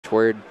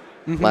word,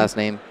 last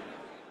name.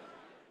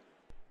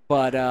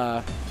 But,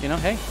 you know,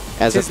 hey,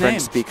 as a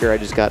French speaker, I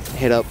just got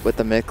hit up with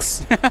the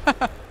mix.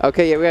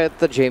 Okay, yeah, we got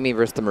the Jamie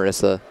versus the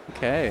Marissa.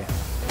 Okay.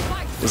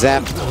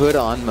 Zap hood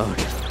on mode.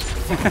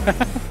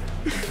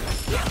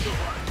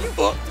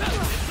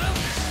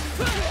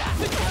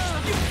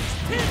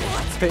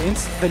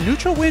 The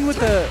neutral win with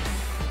the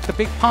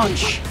big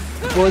punch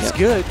was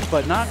good,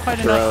 but not quite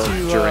enough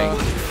to drink.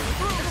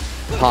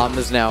 Palm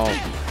is now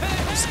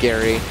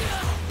scary.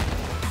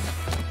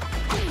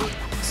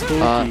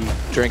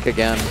 Drink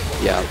again.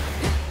 Yeah.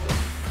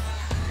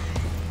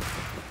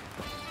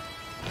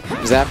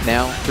 Zap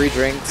now. 3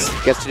 drinks.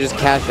 Gets to just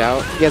cash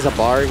out. He has a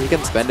bar. He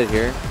can spend it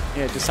here.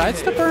 Yeah,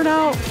 decides to burn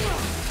out.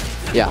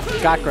 Yeah.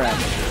 Got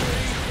grabbed.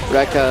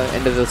 Rekka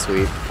into the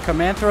sweep.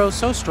 Command throw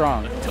so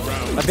strong.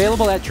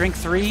 Available at drink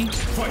 3.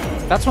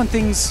 That's when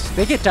things,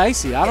 they get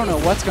dicey. I don't know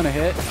what's going to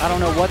hit. I don't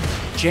know what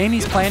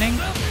Jamie's planning.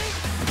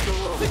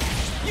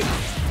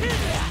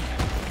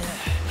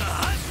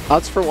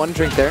 Odds for 1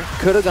 drink there.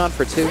 Could have gone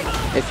for 2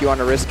 if you want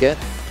to risk it.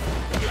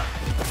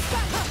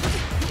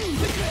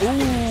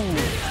 Ooh.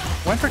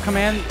 Went for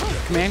command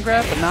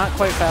grab, but not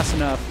quite fast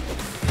enough.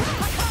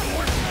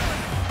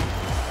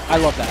 I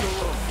love that.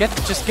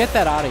 Just get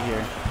that out of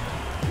here.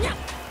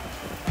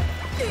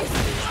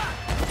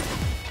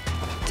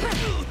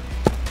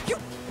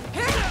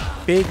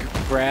 Big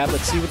grab.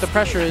 Let's see what the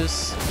pressure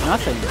is.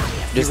 Nothing.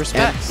 Just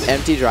respects.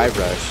 Empty drive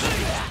rush.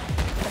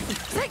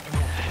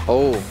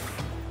 Oh.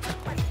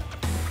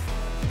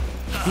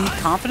 The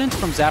confidence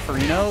from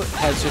Zaffarino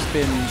has just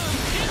been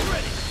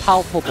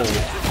palpable.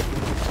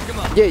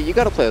 Yeah, you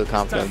got to play with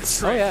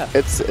confidence. Oh yeah.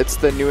 It's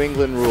the New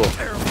England rule.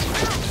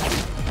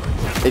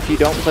 If you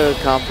don't play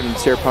with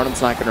confidence, your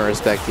opponent's not going to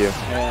respect you.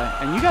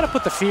 Yeah, and you got to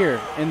put the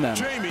fear in them.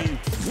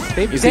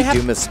 You see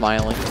Dumas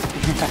smiling.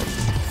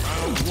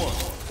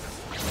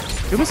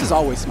 Dumas is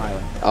always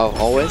smiling. Oh,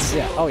 always?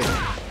 Yeah. Oh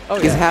yeah. Oh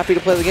yeah. He's happy to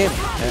play the game.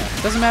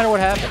 Yeah. Doesn't matter what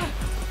happened.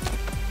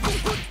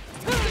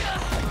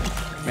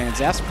 Man,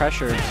 Zaf's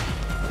pressure.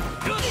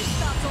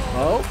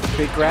 Oh,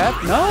 big grab.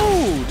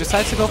 No!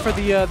 Decides to go for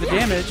the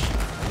damage.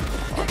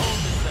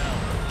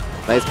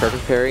 Nice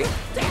perfect parry.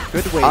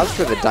 Good wait. Odds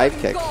for the dive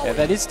kick. Yeah,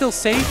 that is still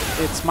safe.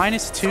 It's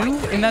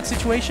 -2 in that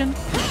situation.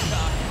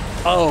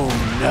 Oh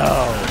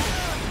no.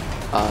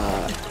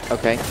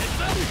 Okay.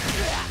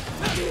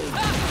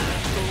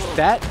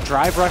 That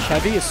drive rush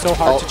heavy is so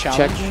hard to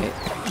challenge. Check.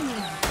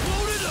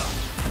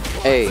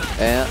 A.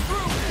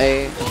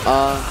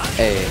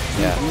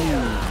 Yeah.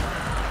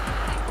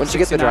 Once you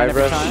get the drive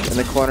rush in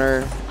the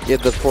corner, you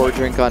have the 4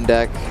 drink on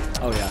deck.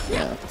 Oh yeah.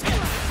 Yeah.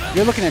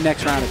 You're looking at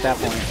next round at that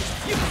point.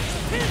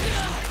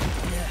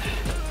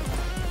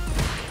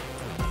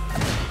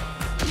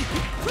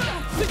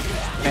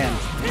 Man.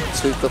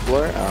 Sweep the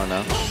floor? I don't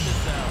know.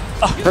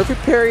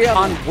 Perfect parry up.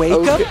 On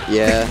wake up?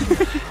 Yeah.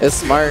 It's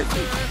smart.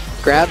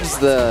 Grabs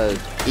the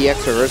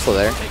EX reversal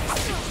there.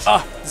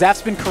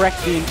 Zaf's been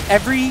correct in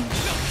every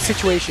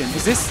situation.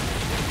 Is this?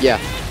 Yeah.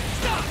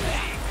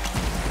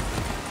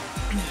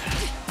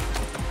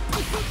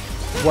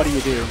 What do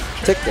you do?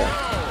 Tick there.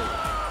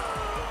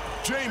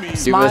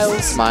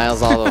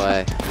 Smiles all the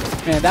way.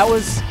 Man, that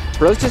was...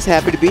 Bro's just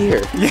happy to be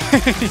here.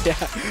 Yeah.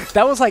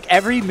 That was like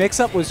every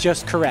mix-up was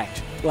just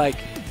correct. Like,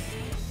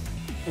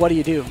 what do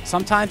you do?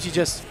 Sometimes you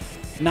just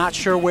not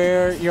sure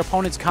where your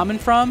opponent's coming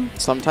from.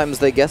 Sometimes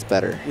they guess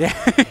better. Yeah.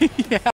 Yeah.